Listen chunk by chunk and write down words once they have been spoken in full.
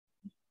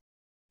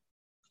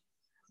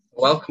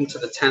Welcome to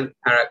the 10th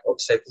parak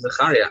of Sefer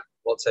Zecharia.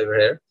 What's over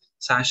here?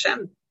 So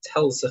Hashem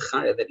tells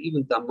Zecharia that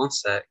even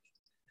Damascus,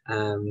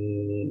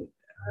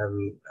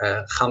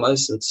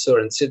 Chamos and Sur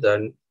and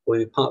Sidon will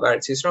be part of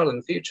Eretz Yisrael in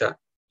the future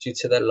due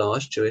to their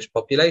large Jewish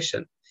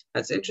population.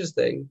 That's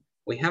interesting.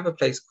 We have a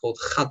place called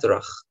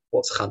Chadrach.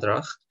 What's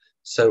Chadrach?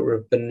 So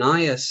Rav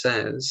Benaiah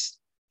says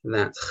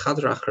that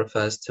Chadrach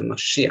refers to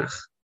Mashiach.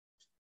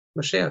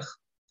 Mashiach.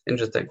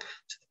 Interesting.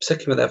 So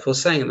the Psukim are therefore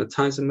saying in the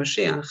times of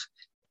Mashiach,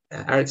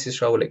 Eretz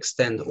Yisrael will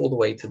extend all the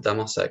way to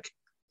Damascus.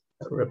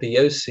 Rabbi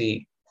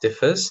Yossi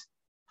differs.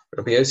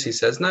 Rabbi Yossi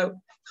says, no,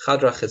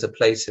 Chadrach is a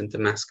place in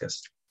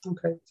Damascus.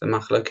 Okay, so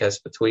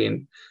machlokes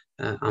between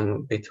a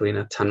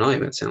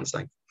Tanaim, it sounds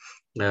like.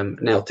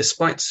 Now,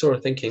 despite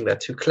Surah thinking they're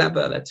too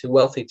clever, they're too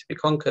wealthy to be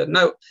conquered,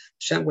 no,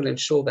 Hashem will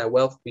ensure their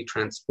wealth will be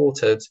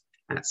transported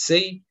at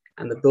sea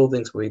and the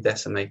buildings will be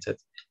decimated.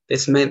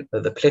 This meant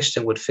that the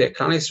Plishtim would fear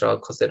Klal Yisrael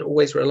because they'd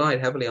always relied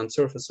heavily on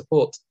Surah for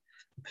support.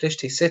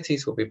 Plishti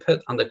cities will be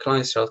put under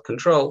Klal Yisrael's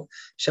control.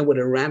 Hashem would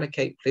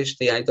eradicate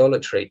Plishti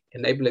idolatry,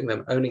 enabling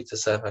them only to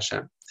serve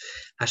Hashem.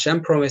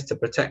 Hashem promised to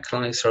protect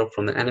Klal Yisrael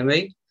from the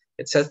enemy.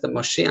 It says that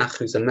Moshiach,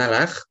 who's a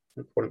melech,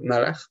 we call it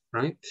melech,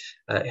 right?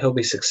 He'll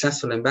be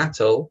successful in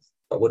battle,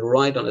 but would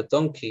ride on a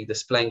donkey,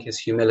 displaying his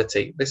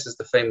humility. This is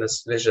the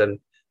famous vision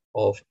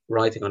of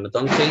riding on a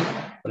donkey.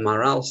 The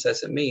Maral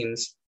says it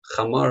means,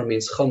 Chamar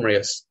means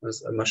Chomrius,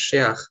 as a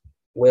Moshiach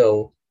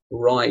will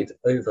ride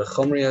over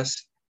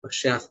Chomrius.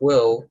 Mashiach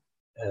will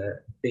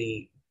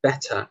be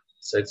better,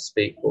 so to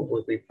speak,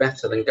 will be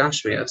better than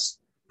Gashmias.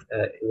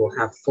 It will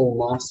have full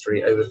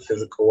mastery over the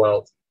physical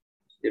world.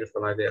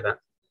 Beautiful idea that.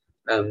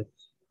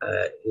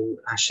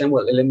 Hashem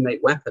will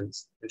eliminate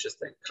weapons.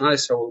 Interesting. Klal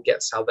Yisrael will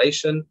get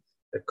salvation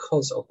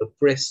because of the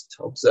bris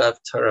to observe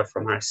Torah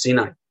from Har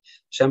Sinai.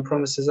 Hashem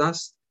promises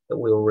us that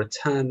we will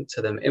return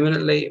to them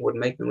imminently. It would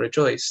make them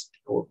rejoice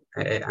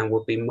and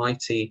will be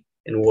mighty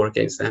in war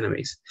against the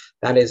enemies.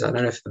 That is, I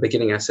don't know if at the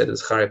beginning I said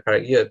Zecharia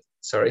Perek Yud.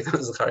 Sorry, that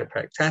was Zecharia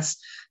Perek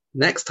Test.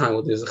 Next time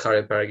we'll do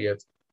Zecharia Perek Yud.